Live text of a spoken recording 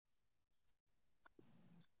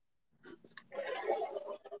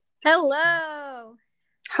Hello.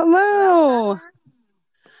 Hello.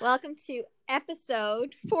 Welcome to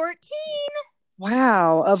episode 14.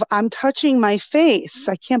 Wow. I'm touching my face.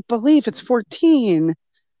 I can't believe it's 14.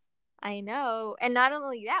 I know. And not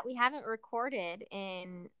only that, we haven't recorded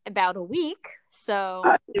in about a week. So,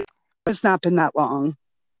 It's not been that long.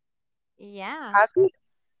 yeah. Has it?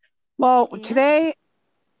 Well, Yeah. today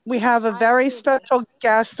we have a Hi, very Judy. special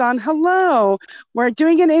guest on. Hello. We're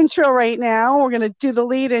doing an intro right now. We're going to do the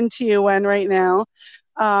lead into you right now.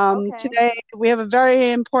 Okay. Today we have a very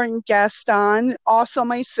important guest on. Also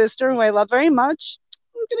my sister, who I love very much.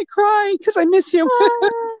 I'm going to cry because I miss you.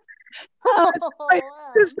 It's my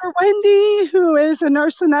sister Wendy, who is a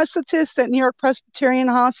nurse anesthetist at New York Presbyterian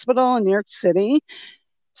Hospital in New York City.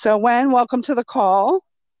 So, Wen, welcome to the call.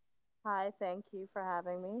 Hi, thank you for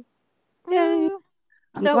having me. Yay! Woo.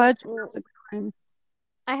 I'm So, glad you took the time.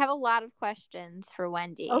 I have a lot of questions for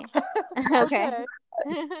Wendy. Okay. Okay.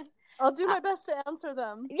 I'll do my best to answer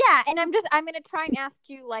them. Yeah, and I'm going to try and ask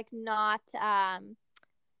you not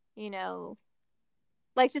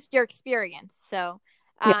like just your experience. So,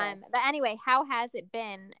 Yeah. but anyway, how has it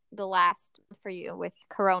been the last for you with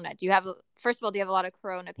Corona? First of all, do you have a lot of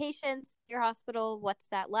Corona patients in your hospital? What's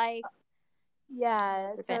that like?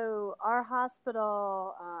 Yeah, so our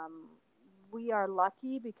hospital, we are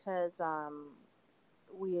lucky because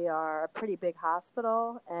we are a pretty big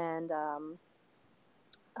hospital and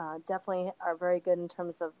definitely are very good in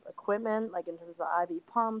terms of equipment, like in terms of IV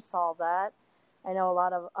pumps, all that. I know a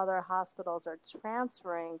lot of other hospitals are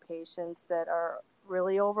transferring patients that are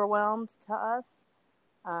really overwhelmed to us.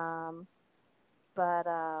 But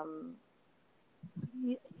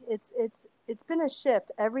it's been a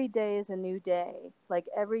shift. Every day is a new day. Like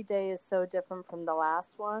every day is so different from the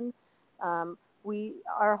last one. We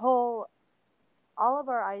our whole all of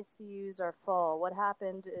our ICUs are full. What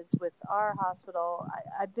happened is with our hospital,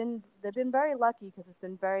 they've been very lucky because it's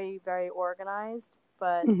been very, very organized.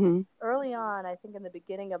 But early on, I think in the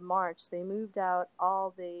beginning of March, they moved out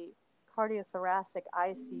all the cardiothoracic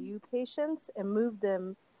ICU patients and moved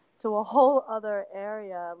them to a whole other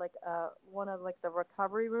area, like one of like the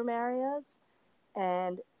recovery room areas,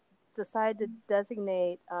 and decided to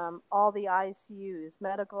designate all the ICUs,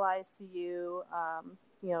 medical ICU, you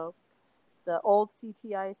know, the old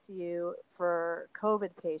CTICU for COVID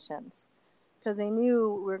patients because they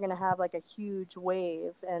knew we were going to have like a huge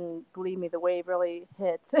wave. And believe me, the wave really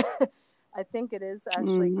hit. I think it is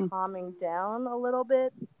actually calming down a little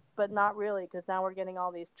bit, but not really because now we're getting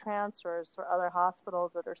all these transfers for other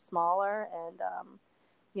hospitals that are smaller and,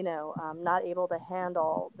 not able to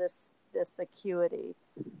handle this acuity.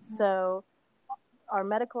 So our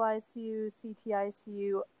medical ICU,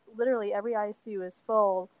 CTICU, literally every ICU is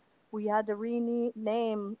full. We had to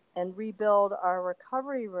rename and rebuild our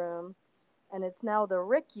recovery room, and it's now the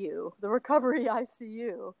RICU, the Recovery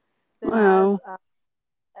ICU, that has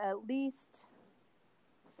at least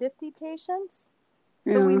 50 patients.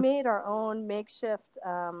 Yeah. So we made our own makeshift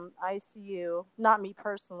ICU, not me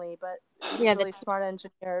personally, but really smart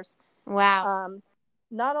engineers. Wow.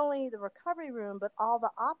 Not only the recovery room, but all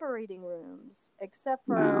the operating rooms, except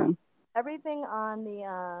for everything on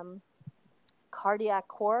the cardiac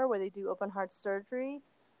core where they do open heart surgery.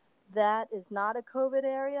 That is not a COVID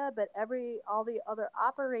area, but all the other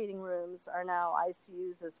operating rooms are now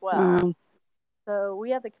ICUs as well. So we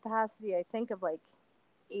have the capacity, I think, of like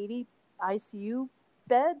 80 ICU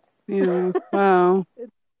beds. Yeah. Wow.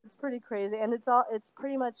 It's pretty crazy, and it's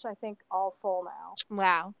pretty much, I think, all full now.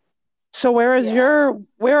 Wow. So where's your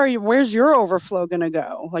overflow going to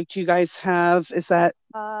go? Like, do you guys is that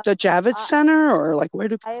the Javits Center or like where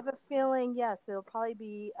do? I have a feeling, yes, it'll probably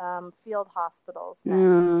be field hospitals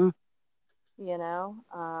next. Yeah.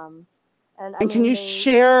 And can you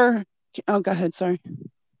share? Oh, go ahead. Sorry.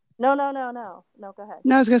 No, go ahead.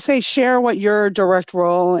 No, I was going to say, share what your direct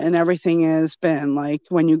role and everything has been. Like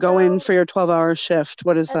when you go in for your 12-hour shift,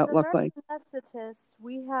 what does that look like? As a nurse anesthetist,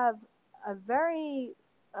 we have a very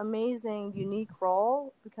amazing, unique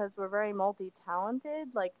role because we're very multi-talented.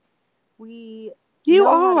 Like we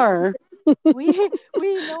know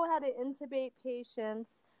how to intubate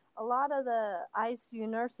patients. A lot of the ICU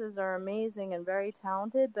nurses are amazing and very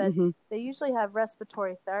talented, but they usually have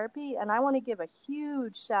respiratory therapy. And I want to give a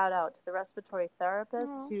huge shout out to the respiratory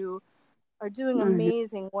therapists who are doing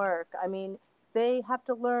amazing work. I mean, they have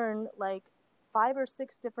to learn like 5 or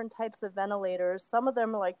 6 different types of ventilators. Some of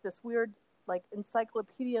them are like this weird, like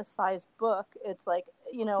encyclopedia-sized book. It's like,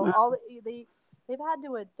 they've had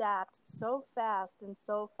to adapt so fast and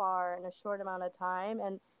so far in a short amount of time,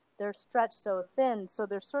 and they're stretched so thin. So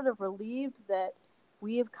they're sort of relieved that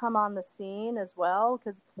we have come on the scene as well,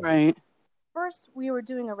 because first we were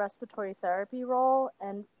doing a respiratory therapy role,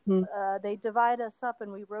 and they divide us up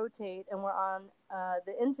and we rotate, and we're on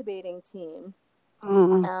the intubating team.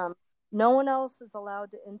 No one else is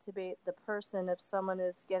allowed to intubate the person if someone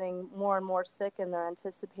is getting more and more sick and they're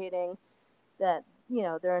anticipating that, you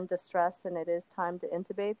know, they're in distress and it is time to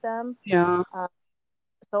intubate them. Yeah.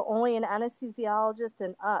 So only an anesthesiologist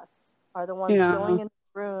and us are the ones going in the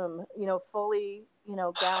room, you know, fully, you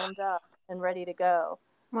know, gowned up and ready to go.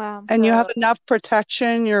 Wow. And you have enough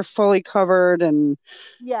protection, you're fully covered and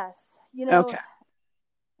yes, you know,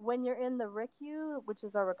 when you're in the RICU, which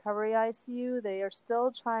is our recovery ICU, they are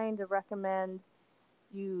still trying to recommend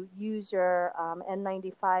you use your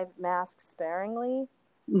N95 mask sparingly.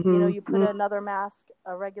 You know, you put another mask,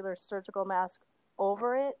 a regular surgical mask,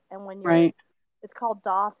 over it, and when you're it's called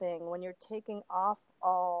doffing, when you're taking off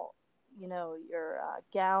all, you know, your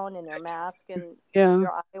gown and your mask and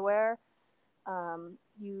your eyewear,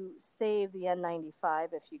 you save the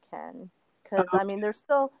N95 if you can, because I mean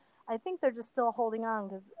I think they're just still holding on,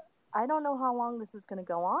 because I don't know how long this is going to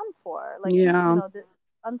go on for. Like, you know,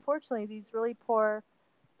 unfortunately, these really poor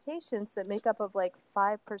patients that make up of like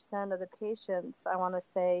 5% of the patients, I want to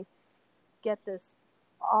say, get this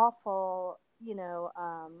awful, you know,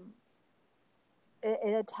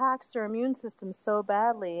 it attacks their immune system so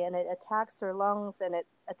badly, and it attacks their lungs, and it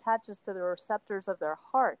attaches to the receptors of their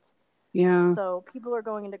heart. Yeah. So people are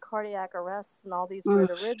going into cardiac arrests and all these weird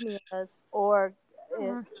arrhythmias, or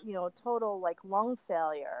you know, total like lung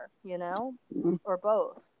failure, you know, or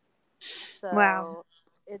both. So wow,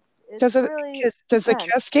 it's does the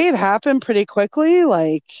cascade happen pretty quickly?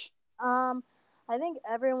 Like, I think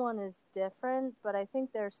everyone is different, but I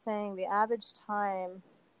think they're saying the average time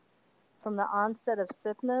from the onset of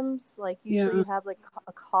symptoms, like usually you have like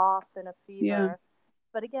a cough and a fever,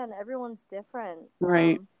 but again, everyone's different.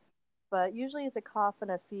 Right. But usually it's a cough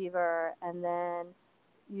and a fever, and then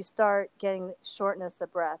you start getting shortness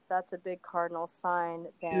of breath. That's a big cardinal sign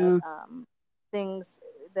that things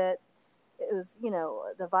that it was, you know,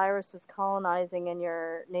 the virus is colonizing in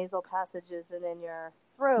your nasal passages and in your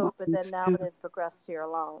throat, but then now it has progressed to your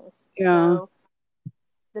lungs. So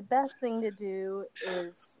the best thing to do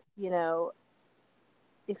is, you know,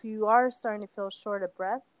 if you are starting to feel short of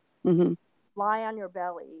breath, lie on your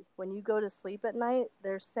belly. When you go to sleep at night,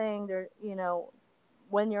 they're saying you know,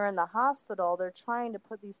 when you're in the hospital, they're trying to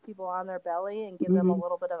put these people on their belly and give them a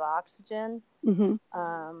little bit of oxygen,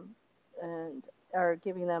 and are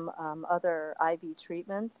giving them other IV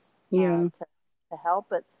treatments to help.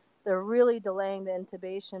 But they're really delaying the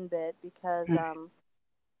intubation bit because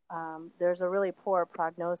there's a really poor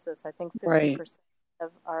prognosis. I think 50%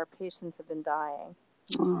 of our patients have been dying.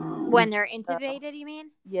 When they're intubated, you mean?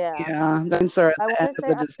 Yeah. That's I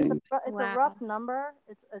want to say it's wow. a rough number.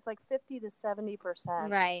 It's like 50 to 70%.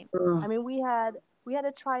 Right. I mean, we had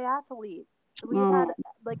a triathlete. We had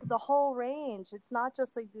like the whole range. It's not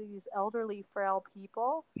just like these elderly, frail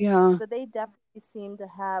people. Yeah. But they definitely seem to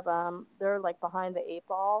have they're like behind the 8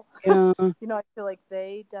 ball. Yeah. You know, I feel like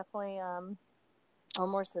they definitely are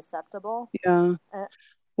more susceptible. Yeah.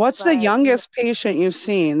 What's the youngest patient you've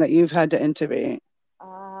seen that you've had to intubate?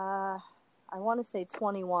 I want to say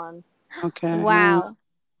 21. Okay. Wow.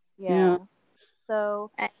 Yeah.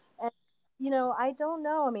 So, and, you know, I don't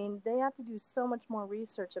know. I mean, they have to do so much more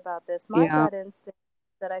research about this. My gut instinct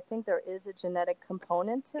is that I think there is a genetic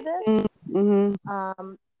component to this.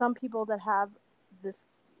 Some people that have this,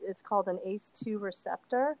 it's called an ACE2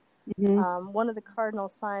 receptor. One of the cardinal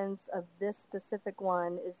signs of this specific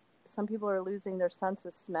one is some people are losing their sense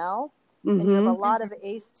of smell. And you have a lot of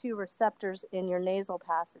ACE2 receptors in your nasal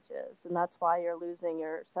passages, and that's why you're losing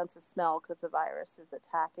your sense of smell, because the virus is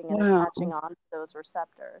attacking and attaching on to those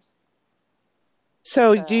receptors.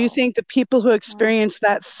 So do you think the people who experience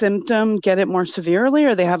that symptom get it more severely,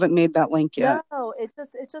 or they haven't made that link yet? No, it's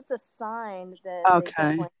just a sign that they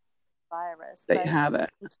definitely have the virus. They have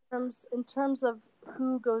it. In terms of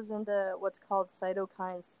who goes into what's called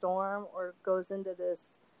cytokine storm or goes into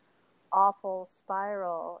this awful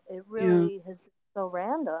spiral, it really has been so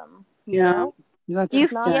random. You know? That's Do you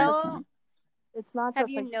feel it's not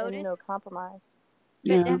just like immunocompromised.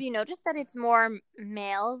 But have you noticed that it's more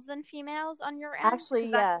males than females on your end? Actually,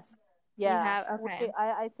 yes. Yeah. You have? Okay.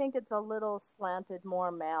 I think it's a little slanted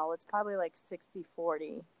more male. It's probably like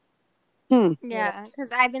 60-40. Yeah, because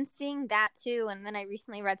I've been seeing that too. And then I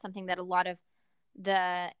recently read something that a lot of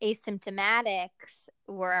the asymptomatics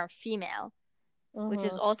were female, which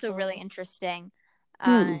is also really interesting.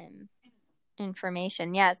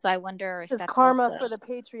 information. Yeah, so I wonder if It's that's karma also... for the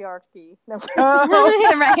patriarchy. No.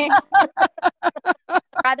 Oh. Right.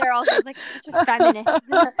 Brother also is like such a feminist,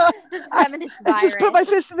 this feminist I just put my virus.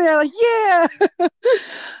 fist in the air, like, yeah.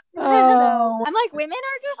 Oh, I'm like, women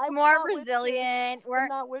are just I would more not wish this- resilient. I We're, would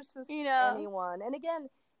not wish this you to know, anyone. And again,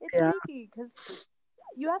 it's yeah, sneaky because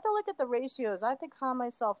you have to look at the ratios. I have to calm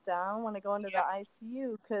myself down when I go into the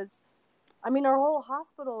ICU because, I mean, our whole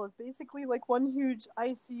hospital is basically like one huge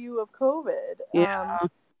ICU of COVID. yeah,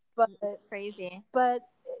 But crazy. But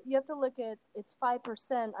you have to look at it's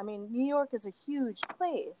 5%. I mean, New York is a huge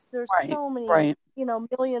place. There's right, so many, right,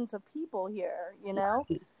 millions of people here,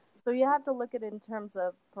 So you have to look at it in terms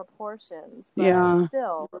of proportions, but yeah.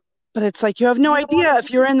 still, But it's like you have no you don't want idea to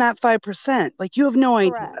if you're in that 5%. Like you have no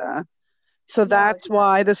correct. idea. So No, that's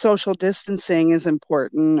why exactly. the social distancing is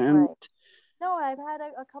important. And Right. No, I've had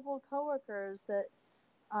a couple of coworkers that,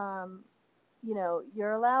 um,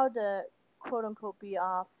 you're allowed to quote unquote be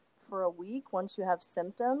off for a week once you have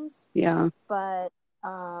symptoms. yeah, But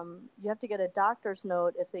you have to get a doctor's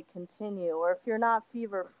note if they continue, or if you're not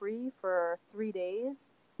fever free for 3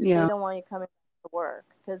 days, they yeah, don't want you coming to work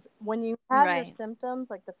because when you have your Right. symptoms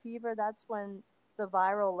like the fever, that's when the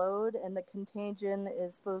viral load and the contagion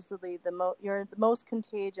is supposedly you're the most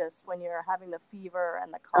contagious when you're having the fever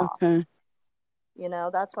and the cough. okay.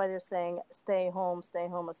 That's why they're saying stay home,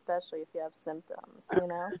 especially if you have symptoms.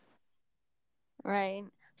 Right.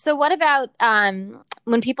 So what about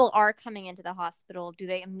when people are coming into the hospital, do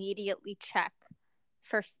they immediately check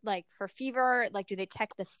for fever? Like, do they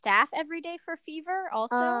check the staff every day for fever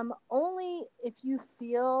also? Only if you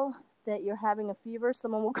feel that you're having a fever,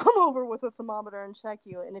 someone will come over with a thermometer and check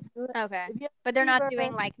you. And Okay. if you have But they're not fever,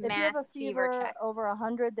 doing like if you have mass a fever fever checks. over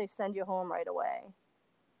 100, they send you home right away.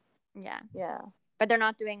 Yeah. Yeah. But they're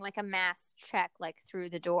not doing like a mass check like through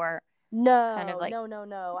the door. No, kind of like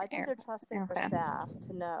no. I think they're trusting their staff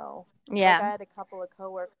to know. Yeah. Like I had a couple of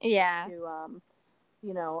coworkers who,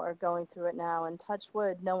 are going through it now. And touch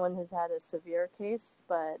wood, no one has had a severe case,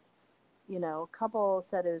 but a couple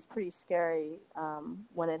said it was pretty scary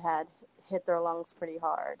when it had hit their lungs pretty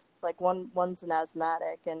hard. Like one's an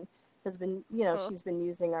asthmatic and has been, she's been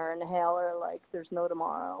using her inhaler like there's no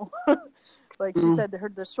tomorrow. Like she said,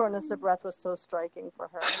 the shortness of breath was so striking for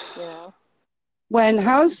her.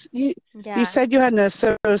 You said you had an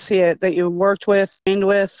associate that you worked with, trained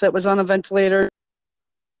with, that was on a ventilator?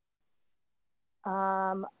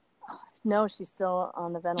 No, she's still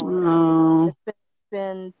on the ventilator. Oh. It's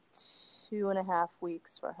been 2.5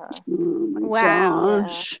 weeks for her. Oh my Wow.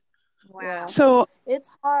 gosh. Wow. So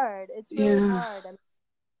it's hard. It's really yeah. hard.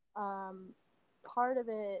 I mean, part of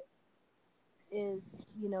it is,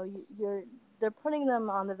 they're putting them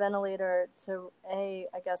on the ventilator to I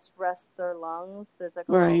guess rest their lungs. There's like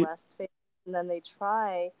a little Right. rest phase, and then they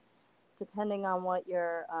try, depending on what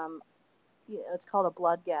your it's called a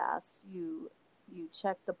blood gas. You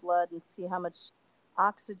check the blood and see how much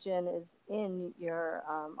oxygen is in your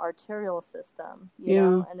arterial system,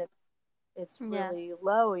 and it's really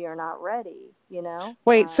low, you're not ready,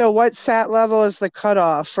 Wait, so what SAT level is the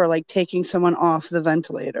cutoff for like taking someone off the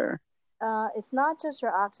ventilator? It's not just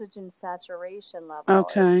your oxygen saturation level.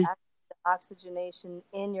 Okay. It's actually the oxygenation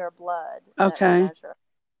in your blood that Okay.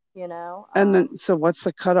 they measure, And then, so what's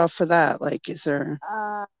the cutoff for that? Like, is there?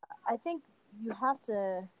 I think you have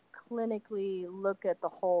to clinically look at the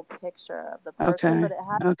whole picture of the person, but it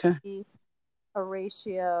has to be a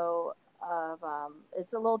ratio of,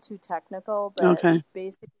 it's a little too technical, but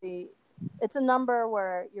basically it's a number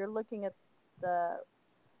where you're looking at the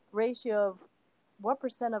ratio of what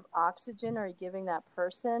percent of oxygen are you giving that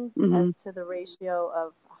person as to the ratio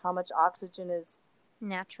of how much oxygen is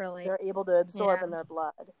naturally they're able to absorb in their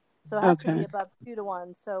blood. So it has to be above 2 to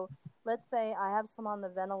 1. So let's say I have someone on the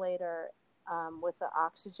ventilator with an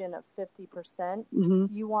oxygen of 50%.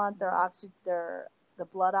 You want the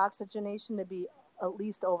blood oxygenation to be at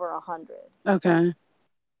least over 100. Okay.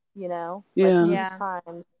 Like 2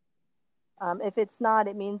 times. If it's not,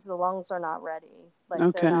 it means the lungs are not ready.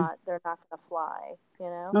 Like they're not going to fly.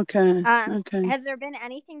 Okay. Has there been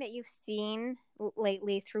anything that you've seen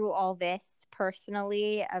lately through all this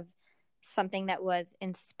personally of something that was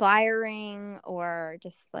inspiring or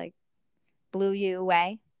just like blew you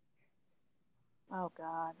away? Oh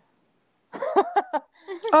God.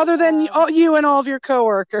 Other than you and all of your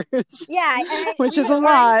coworkers. Yeah, which is a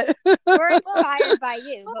lot. We're inspired by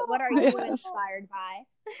you, but what are you inspired by?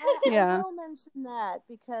 I will mention that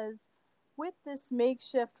because with this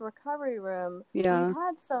makeshift recovery room, we've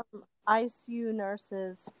had some ICU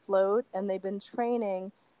nurses float, and they've been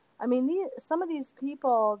training. I mean, some of these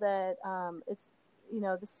people that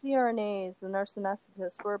the CRNAs, the nurse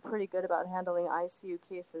anesthetists, were pretty good about handling ICU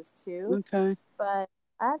cases too. Okay. But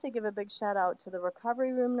I have to give a big shout out to the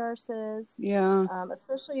recovery room nurses, Yeah.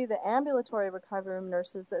 especially the ambulatory recovery room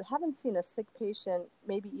nurses that haven't seen a sick patient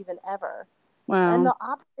maybe even ever. And Wow. the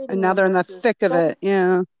operating And now room they're in the nurses thick of it.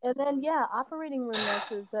 Yeah. and then, operating room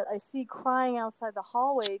nurses that I see crying outside the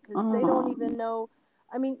hallway because they don't Oh, even know.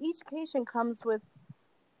 I mean, each patient comes with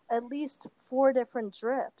at least 4 different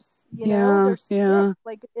drips. yeah. They're sick. Yeah.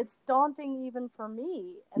 Like, it's daunting even for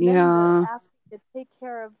me. And then they're Yeah. asking to take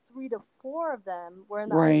care of 3 to 4 of them, where in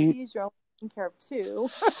the Right. ICUs you're only taking care of 2.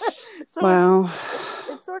 So Wow.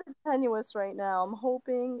 it's sort of tenuous right now. I'm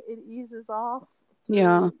hoping it eases off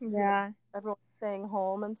Yeah. through everyone staying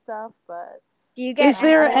home and stuff, but. Do you get Is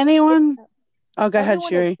there I anyone? Oh, go ahead, everyone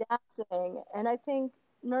Sherry. adapting, and I think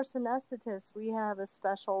nurse anesthetists, we have a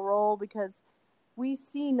special role because we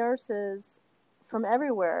see nurses from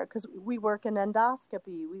everywhere because we work in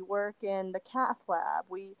endoscopy, we work in the cath lab,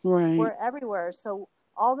 Right. we're everywhere. So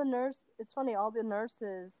it's funny, all the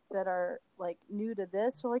nurses that are like new to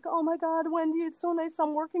this are like, oh my god, Wendy, it's so nice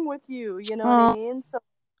I'm working with you, you know what I Oh, mean? So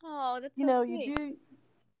that's so sweet.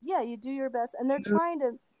 you do your best, and they're trying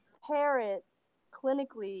to pair it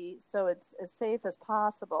clinically so it's as safe as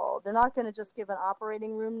possible. They're not going to just give an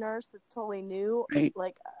operating room nurse that's totally new right.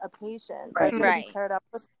 like a patient. Right. They're going to be Right. paired up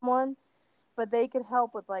with someone, but they could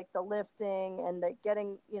help with like the lifting and the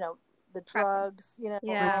getting, the drugs,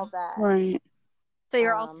 Yeah. all that. Right. So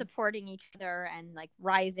you're all supporting each other and like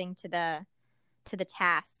rising to the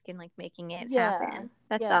task and like making it happen.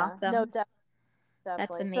 That's awesome. No, That's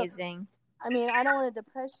definitely. amazing. I mean, I don't want to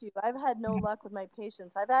depress you. I've had no luck with my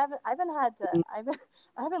patients. I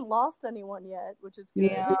haven't lost anyone yet, which is good.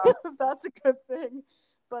 Yeah. That's a good thing.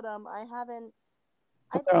 But I haven't.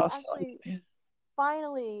 I They're think all actually,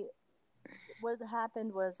 finally, what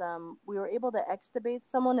happened was we were able to extubate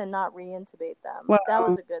someone and not reintubate them. Wow. That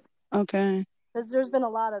was a good. Okay. Because there's been a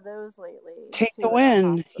lot of those lately Take the too in our win.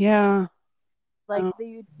 hospital. Yeah. Like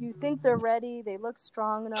you think they're ready, they look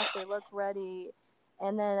strong enough, they look ready,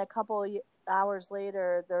 and then a couple hours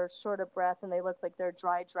later they're short of breath and they look like they're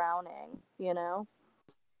dry drowning.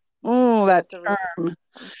 Oh, We that have to term.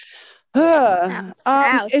 Ouch.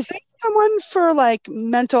 Ouch. Is there someone for like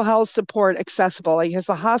mental health support accessible? Like, has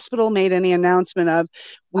the hospital made any announcement of,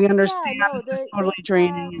 we understand no, this is they totally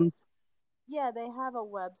draining? they have a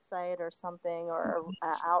website or something or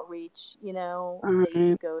outreach All that you right.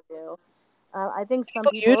 can go to. I think some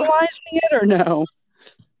People people utilizing it or no?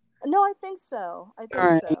 no, I think so. I All think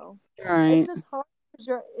right. so. All right. It's just hard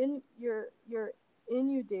because you're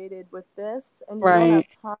inundated with this and you don't Right.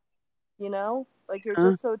 have time. Like you're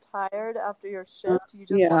just so tired after your shift, you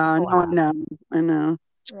just want to Yeah. No, I collapse. know. I know.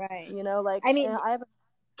 Right. Like I mean, I have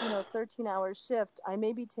a 13-hour shift. I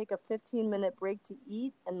maybe take a 15-minute break to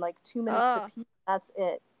eat and like 2 minutes to pee. That's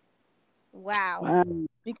it. wow. Wow.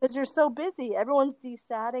 Because you're so busy. Everyone's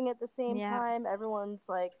desatting at the same time. Everyone's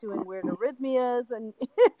like doing weird arrhythmias and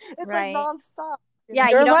it's like nonstop. Yeah,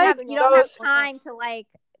 You're like you don't have those. time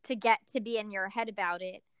to get to be in your head about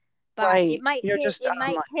it. But Right. You're just it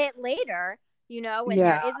might like, hit later, when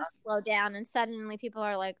yeah. there is a slowdown and suddenly people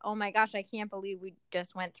are like, "Oh my gosh, I can't believe we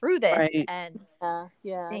just went through this." Right. And No,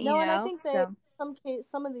 and I think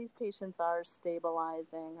some of these patients are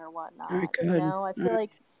stabilizing or Very whatnot. good. I feel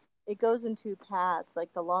like it goes in 2 paths.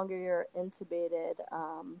 Like the longer you're intubated,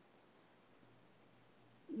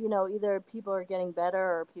 either people are getting better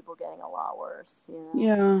or people getting a lot worse.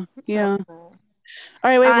 Yeah. Yeah. So, All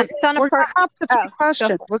right, wait, so we're up to 3 go questions.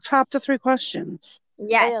 for it. We're top to 3 questions.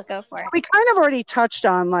 Yes, go for So it. we kind of already touched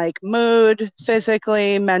on like mood,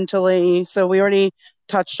 physically, mentally. So we already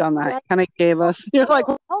touched on that. Yeah, Kind of gave us. You're like,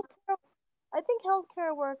 healthcare. I think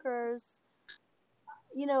healthcare workers,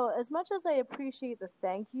 as much as I appreciate the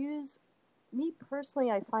thank yous, me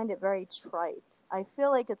personally, I find it very trite. I feel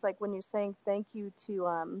like it's like when you're saying thank you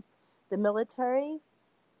to the military,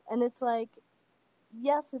 and it's like,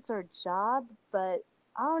 yes, it's our job, but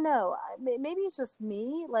I don't know. Maybe it's just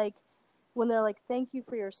me. Like when they're like, "Thank you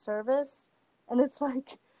for your service," and it's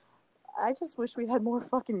like, I just wish we had more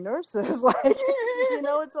fucking nurses. Like,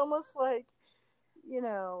 it's almost like, you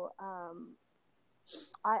know, um,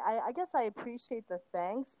 I guess I appreciate the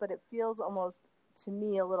thanks, but it feels almost to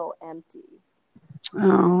me a little empty.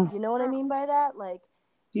 oh, You know what I mean by that? Like,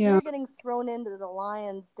 yeah, you're getting thrown into the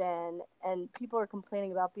lion's den, and people are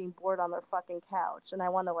complaining about being bored on their fucking couch, and I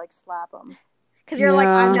want to like slap them. Because you're like,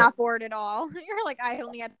 I'm not bored at all. You're like, I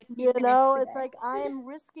only had 15 minutes today. It's like I am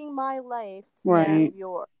risking my life to right. save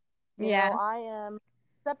yours. You know, I am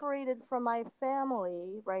separated from my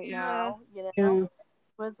family right now. Yeah.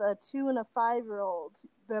 with a 2 and a 5-year-old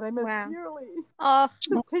that I miss dearly. Oh,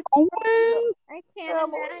 Owen. I can't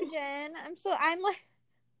imagine. I'm like,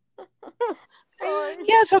 sorry.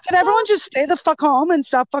 Yeah, so can everyone just stay the fuck home and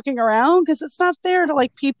stop fucking around? Because it's not fair to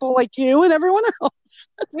like people like you and everyone else.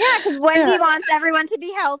 Yeah, because Wendy wants everyone to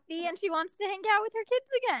be healthy and she wants to hang out with her kids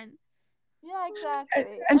again. Yeah,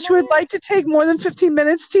 exactly. And she would like to take more than 15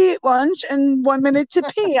 minutes to eat lunch and 1 minute to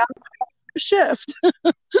pee on the shift.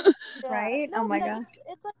 Right? No, oh my but god.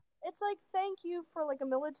 it's like thank you for like a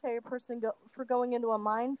military person for going into a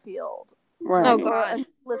minefield. Right. Oh For god. a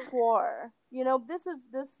needless war. You know, this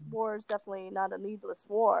war is definitely not a needless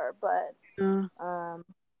war, but no,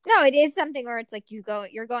 it is something where it's like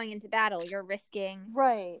you're going into battle, you're risking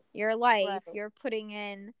your life, you're putting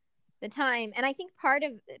in the time. And I think part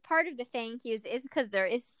of the thank yous is because there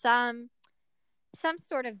is some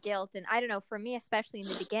sort of guilt. And I don't know, for me, especially in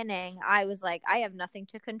the beginning, I was like, I have nothing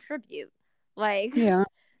to contribute. Like,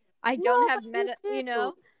 I don't have you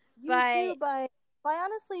know, do by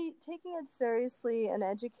honestly taking it seriously and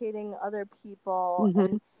educating other people.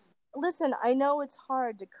 And listen, I know it's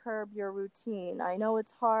hard to curb your routine. I know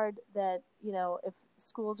it's hard that, you know, if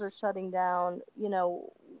schools are shutting down, you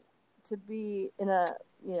know, to be in a,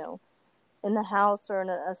 you know, in the house or in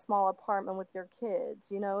a small apartment with your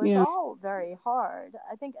kids, you know, it's all very hard.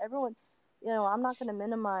 I think everyone, you know, I'm not going to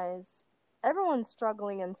minimize, everyone's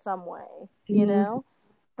struggling in some way, you know,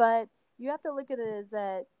 but you have to look at it as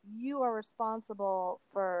that you are responsible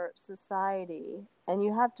for society, and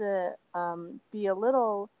you have to be a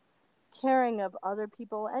little caring of other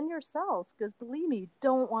people and yourselves, because believe me, you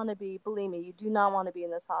do not want to be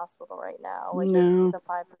in this hospital right now, like this, the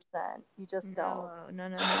 5%. You just don't.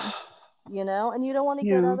 No. You know, and you don't want to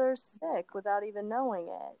get others sick without even knowing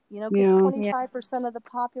it, you know, because 25% of the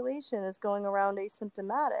population is going around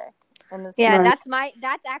asymptomatic. And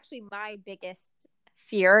that's actually my biggest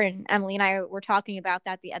fear. And Emily and I were talking about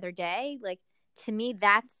that the other day. Like, to me,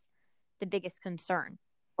 that's the biggest concern.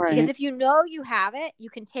 Because if you know you have it,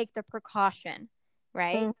 you can take the precaution,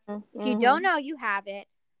 right? If you don't know you have it,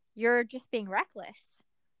 you're just being reckless.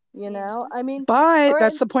 You know, I mean, but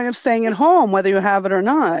that's the point of staying at home, whether you have it or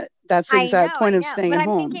not. That's the exact point of staying at home.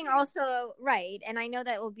 But I'm thinking also, right, and I know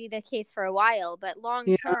that will be the case for a while, but long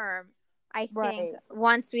term, I think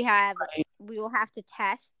once we will have to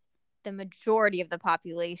test the majority of the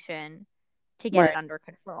population to get it under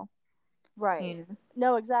control. Right.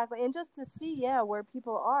 No, exactly. And just to see, where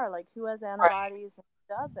people are, like who has antibodies and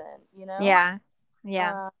who doesn't, you know?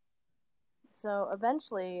 Yeah. So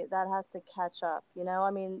eventually that has to catch up, you know?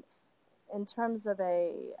 I mean, in terms of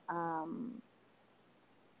a,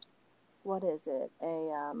 what is it?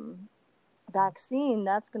 A vaccine,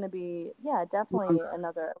 that's going to be, definitely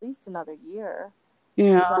at least another year.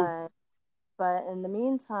 Yeah. But in the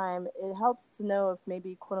meantime, it helps to know if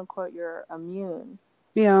maybe, quote unquote, you're immune.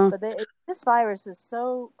 Yeah. But this virus is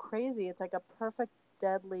so crazy. It's like a perfect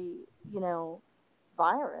deadly, you know,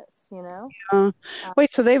 virus, you know?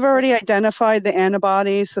 Wait, so they've already identified the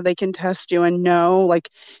antibodies so they can test you and know, like,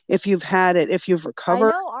 if you've had it, if you've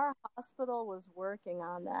recovered? I know our hospital was working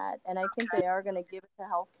on that, and I think they are going to give it to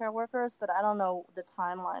healthcare workers, but I don't know the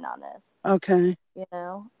timeline on this. Okay. You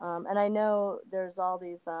know? And I know there's all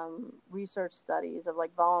these research studies of,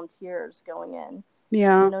 like, volunteers going in.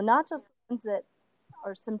 Yeah. You know, not just ones that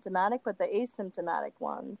are symptomatic, but the asymptomatic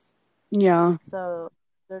ones. Yeah. So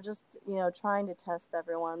they're just, you know, trying to test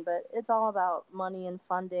everyone, but it's all about money and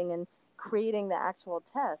funding and creating the actual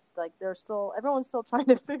test. Like everyone's still trying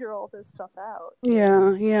to figure all this stuff out.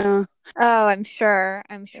 Yeah. Oh, I'm sure.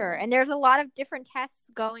 And there's a lot of different tests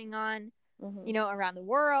going on, you know, around the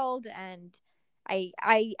world. And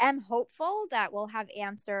I am hopeful that we'll have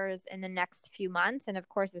answers in the next few months. And of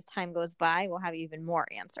course, as time goes by, we'll have even more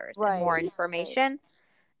answers and more information.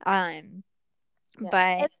 But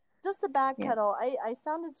just to backpedal, I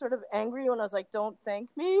sounded sort of angry when I was like, "Don't thank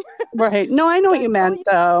me." Right. No, I know what you meant,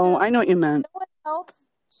 though. I know what you meant. You know what helps?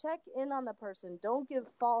 Check in on the person. Don't give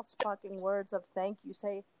false fucking words of thank you.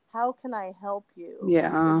 Say, "How can I help you?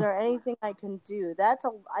 Yeah. Is there anything I can do?" That's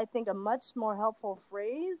I think a much more helpful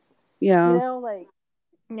phrase. Yeah. You know, like,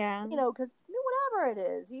 you Yeah. know, because whatever it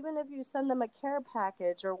is, even if you send them a care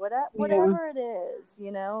package or whatever it is,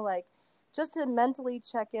 you know, like, just to mentally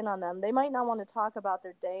check in on them. They might not want to talk about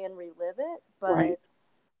their day and relive it, but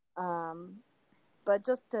but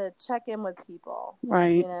just to check in with people,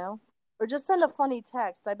 you know, or just send a funny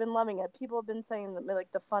text. I've been loving it. People have been saying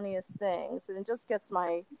like the funniest things, and it just gets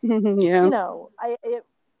my, you know, it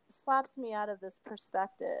slaps me out of this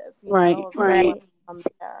perspective, you know, of right. I'm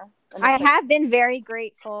there. I have been very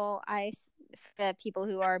grateful. the people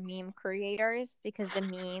who are meme creators, because the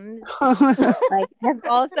memes like have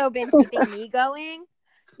also been keeping me going,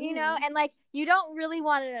 you know, and like you don't really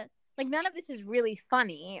want to, like, none of this is really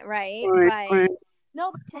funny, right? But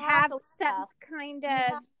no, but to you have have to some laugh. kind You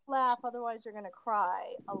have of to laugh, otherwise you're gonna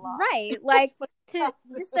cry a lot. right, like to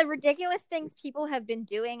just the ridiculous things people have been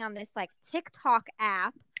doing on this like TikTok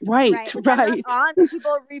app, right? Which I'm not on, but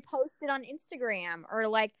people repost it on Instagram, or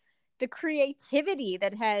like the creativity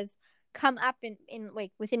that has come up in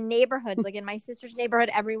like within neighborhoods. Like in my sister's neighborhood,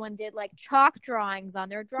 everyone did like chalk drawings on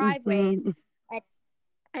their driveways,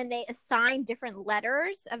 and they assign different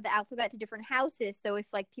letters of the alphabet to different houses. So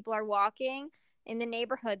if like people are walking in the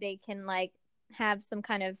neighborhood, they can like have some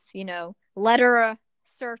kind of, you know, letter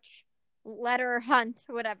search, letter hunt,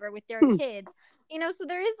 whatever, with their kids. You know, so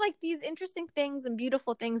there is like these interesting things and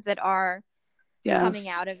beautiful things that are coming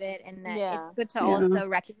out of it, and that it's good to also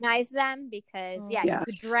recognize them, because you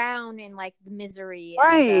could drown in like the misery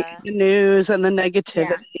and the news and the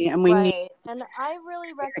negativity, and we need. And I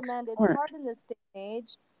really recommend, it's hard in this day and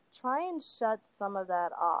age, try and shut some of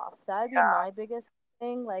that off. That'd be my biggest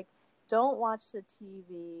thing. Like, don't watch the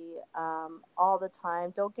TV all the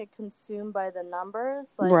time. Don't get consumed by the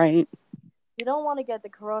numbers. Like, you don't want to get the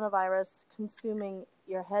coronavirus consuming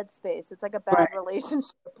your headspace. It's like a bad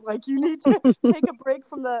relationship. Like, you need to take a break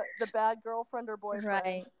from the bad girlfriend or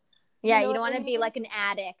boyfriend. Yeah, you don't want to be like an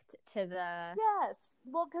addict to the... Yes.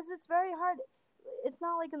 Well, because it's very hard. It's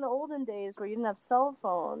not like in the olden days where you didn't have cell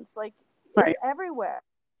phones. Like, it's everywhere,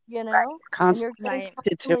 you know? And you're getting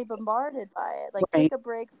constantly bombarded by it. Like, take a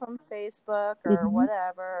break from Facebook or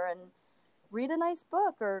whatever, and read a nice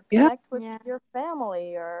book, or connect with your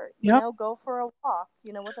family, or, you know, go for a walk,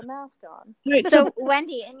 you know, with a mask on. So,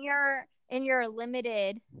 Wendy, in your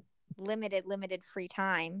limited free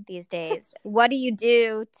time these days, what do you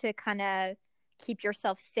do to kind of keep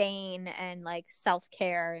yourself sane and like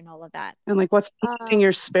self-care and all of that? And like, what's boosting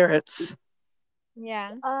your spirits?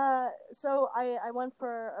 So I went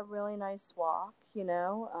for a really nice walk, you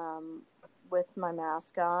know, with my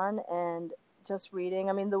mask on and just reading.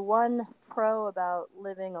 I mean, the one pro about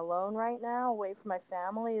living alone right now, away from my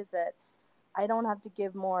family, is that I don't have to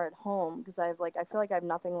give more at home, because I feel like I have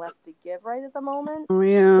nothing left to give right at the moment.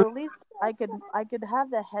 So at least I could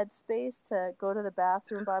have the headspace to go to the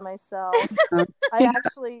bathroom by myself. I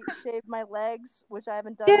actually shaved my legs, which I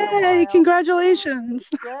haven't done in a while. Congratulations.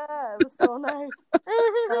 Yeah, it was so nice.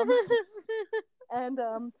 And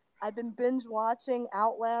I've been binge watching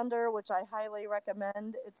Outlander, which I highly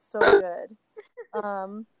recommend. It's so good.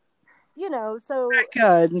 You know, so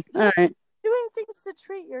good. All right. Doing things to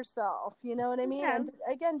treat yourself, you know what I mean? And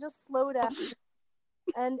again, just slow down,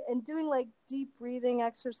 and doing like deep breathing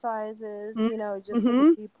exercises, you know, just take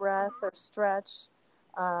a deep breath or stretch.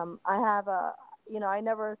 I have you know, I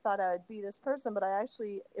never thought I would be this person, but I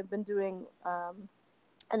actually have been doing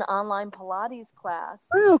an online Pilates class.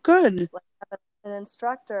 Oh, good. Like, I have an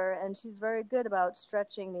instructor, and she's very good about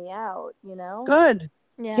stretching me out, you know? Good.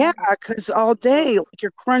 Yeah, because all day, like,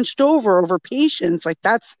 you're crunched over patients. Like,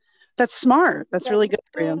 that's smart. That's really good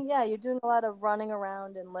for you. Yeah, you're doing a lot of running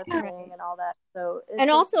around and lifting and all that. So and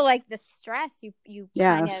also like the stress you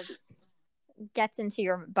kind of gets into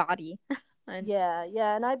your body. Yeah,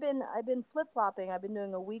 and I've been flip-flopping. I've been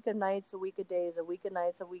doing a week of nights, a week of days, a week of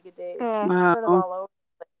nights, a week of days. Wow. Sort of all over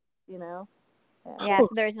the place, you know? Yeah, so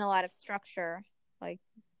there isn't a lot of structure. Like,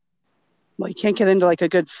 well, you can't get into like a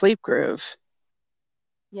good sleep groove.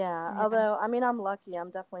 Yeah, although, I mean, I'm lucky. I'm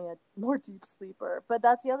definitely a more deep sleeper. But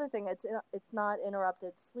that's the other thing. It's not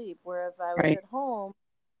interrupted sleep. Where if I was at home,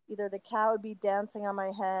 either the cat would be dancing on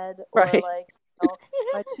my head, or like, you know,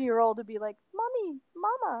 my 2-year-old would be like, "Mommy,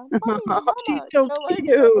 Mama, Mommy, Mama," She's so like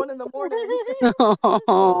cute. at 1 a.m.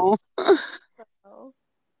 Oh.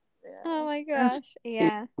 Oh my gosh.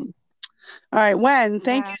 Yeah. All right, Wen,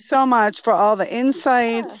 thank you so much for all the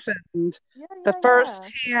insights and the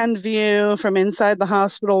first-hand view from inside the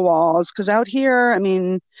hospital walls. Because out here, I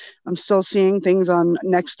mean, I'm still seeing things on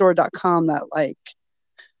nextdoor.com, that like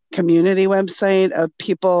community website of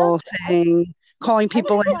people calling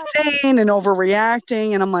people insane and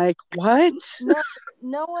overreacting, and I'm like, what?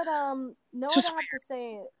 Know what I have to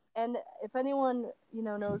say. And if anyone, you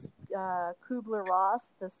know, knows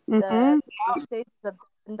Kubler-Ross, the stages of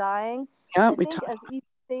dying, I think as each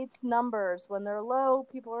state's numbers, when they're low,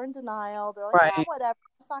 people are in denial. They're like, oh, whatever,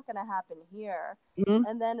 it's not going to happen here.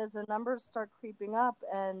 And then as the numbers start creeping up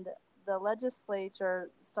and the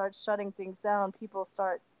legislature starts shutting things down,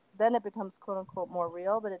 then it becomes quote unquote more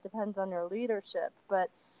real, but it depends on your leadership. But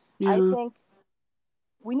I think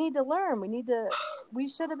we need to learn. We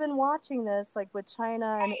should have been watching this, like with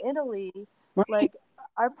China and Italy. Like,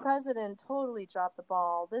 our president totally dropped the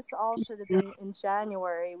ball. This all should have been in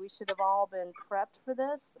January. We should have all been prepped for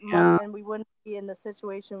this, and we wouldn't be in the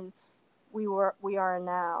situation we are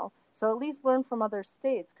now. So at least learn from other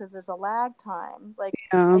states, because there's a lag time. Like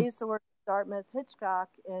I used to work at Dartmouth Hitchcock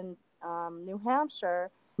in New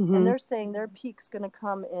Hampshire, and they're saying their peak's going to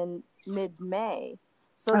come in mid-May.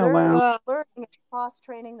 So they're learning and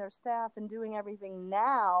cross-training their staff and doing everything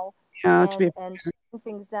now, and shutting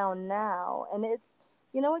things down now. And it's,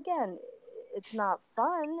 again, it's not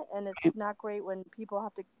fun, and it's not great when people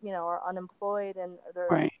have to, are unemployed and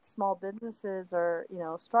their small businesses are,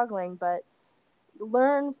 struggling. But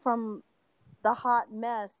learn from the hot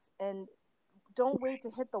mess and don't wait to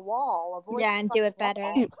hit the wall. Avoid and do it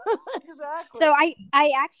better. Exactly. So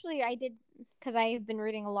I did, because I've been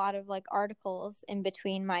reading a lot of like articles in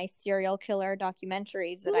between my serial killer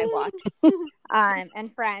documentaries that I watch,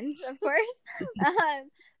 and Friends, of course.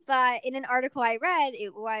 But in an article I read,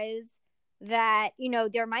 it was that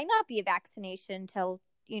there might not be a vaccination till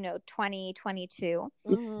 2022,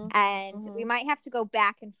 and we might have to go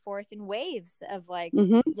back and forth in waves of like,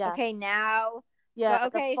 okay, now. Yeah.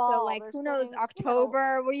 Okay. So like, who knows?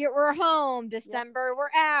 October, we're home. December, we're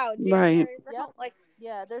out. January, we're home. Like,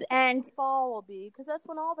 and fall will be, because that's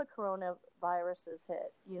when all the coronaviruses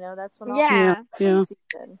hit. That's when all the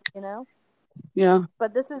season. Yeah.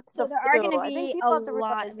 But this is so the there flu. are going to be I think people have to a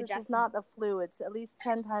realize lot of this is not the flu. It's at least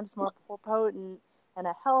 10 times more potent and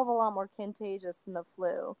a hell of a lot more contagious than the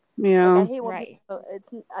flu. Yeah. Like, I hate when people,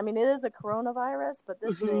 it is a coronavirus, but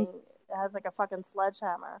this thing has like a fucking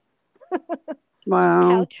sledgehammer.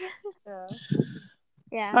 Wow.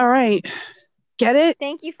 Yeah. All right. Get it?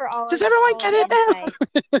 Thank you for all. Does everyone get it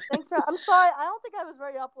now? Thanks for. I'm sorry. I don't think I was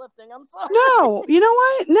very uplifting. I'm sorry. No, you know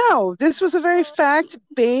what? No, this was a very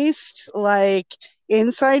fact-based, like,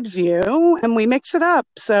 inside view, and we mix it up.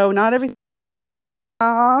 So not everything.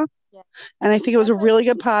 And I think it was a really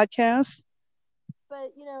good podcast.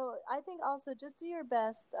 But I think also just do your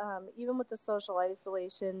best, even with the social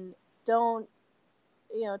isolation. Don't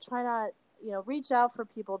try not. Reach out for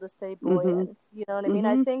people to stay buoyant. You know what I mean?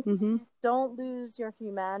 I think don't lose your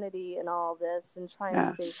humanity in all this, and try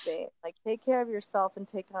and stay safe. Like, take care of yourself and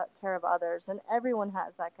take care of others. And everyone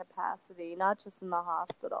has that capacity, not just in the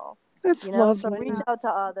hospital. That's lovely. So reach out to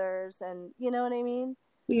others, and you know what I mean?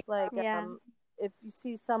 Yeah. Like, if you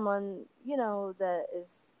see someone, that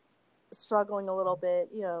is struggling a little bit,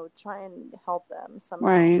 try and help them somehow.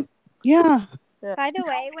 Right. Yeah. By the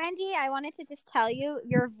way, Wendy, I wanted to just tell you,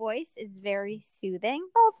 your voice is very soothing.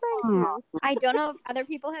 Oh, thank you. I don't know if other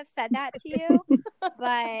people have said that to you,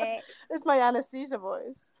 but it's my anesthesia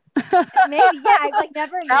voice. Maybe, yeah. I've like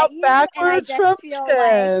never met you, and I just feel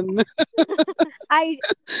 10. like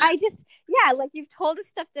I just like you've told us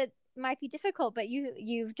stuff that might be difficult, but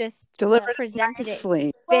you've just delivered presented nicely.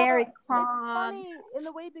 It very calm. It's funny, in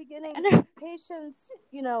the way beginning, patients,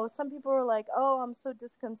 some people are like, oh, I'm so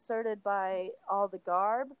disconcerted by all the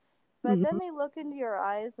garb, but then they look into your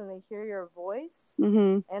eyes and they hear your voice,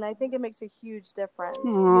 and I think it makes a huge difference.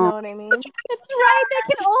 You know what I mean? That's right.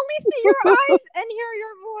 They can only see your eyes and hear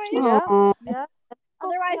your voice. Yeah.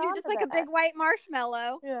 Otherwise, you're just like a big white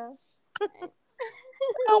marshmallow. Yeah.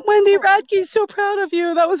 Oh, Wendy Radke's so proud of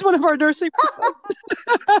you. That was one of our nursing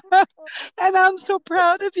professors. And I'm so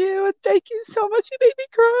proud of you. And thank you so much. You made me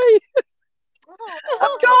cry.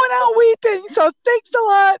 I'm going out weeping. So thanks a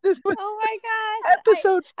lot. This was my gosh.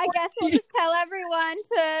 Episode 40. I guess we'll just tell everyone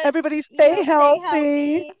to everybody stay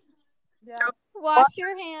healthy. Yeah. Wash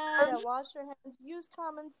your hands. Yeah, wash your hands. Use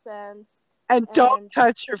common sense. And don't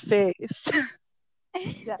touch your face.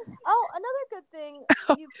 Yeah. Oh, another good thing.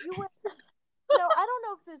 You went. I don't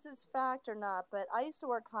know if this is fact or not, but I used to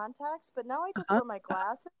wear contacts, but now I just wear my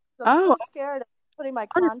glasses. I'm so scared of putting my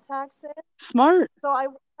contacts in. Smart. So I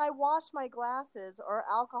wash my glasses or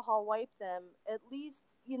alcohol wipe them at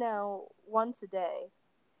least, once a day.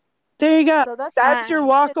 There you go. So that's your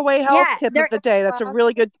walk away health tip of the day. That's a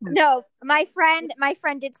really good tip. No, my friend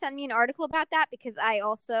did send me an article about that, because I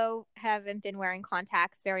also haven't been wearing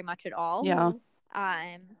contacts very much at all. Yeah.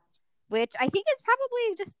 Which I think is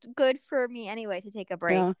probably just good for me anyway to take a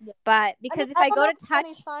break. Yeah. But because if I go to touch,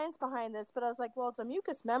 any science behind this, but I was like, well, it's a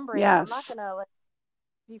mucus membrane. Yes. I'm not gonna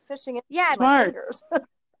be fishing it. Yeah, my fingers.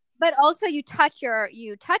 But also you touch your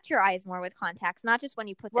eyes more with contacts, not just when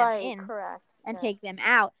you put them in. Correct. And take them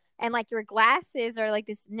out. And like your glasses are like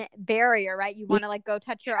this barrier, right? You want to like go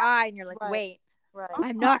touch your eye, and you're like, wait,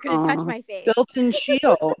 I'm not gonna touch my face. Built-in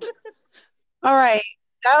shield. All right.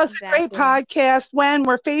 That was a great podcast. When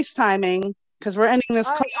we're FaceTiming, because we're ending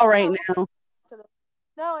this call right now.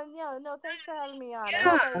 No, thanks for having me on.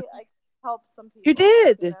 Yeah. helped some people. You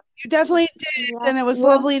did. You know? You definitely did. Yes, And it was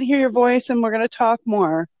lovely to hear your voice, and we're going to talk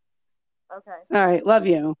more. Okay. All right. Love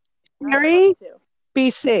you. Love Mary, you too.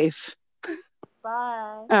 be safe. Bye.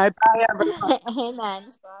 All right. Bye, everyone. Amen.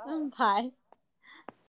 Bye. Bye.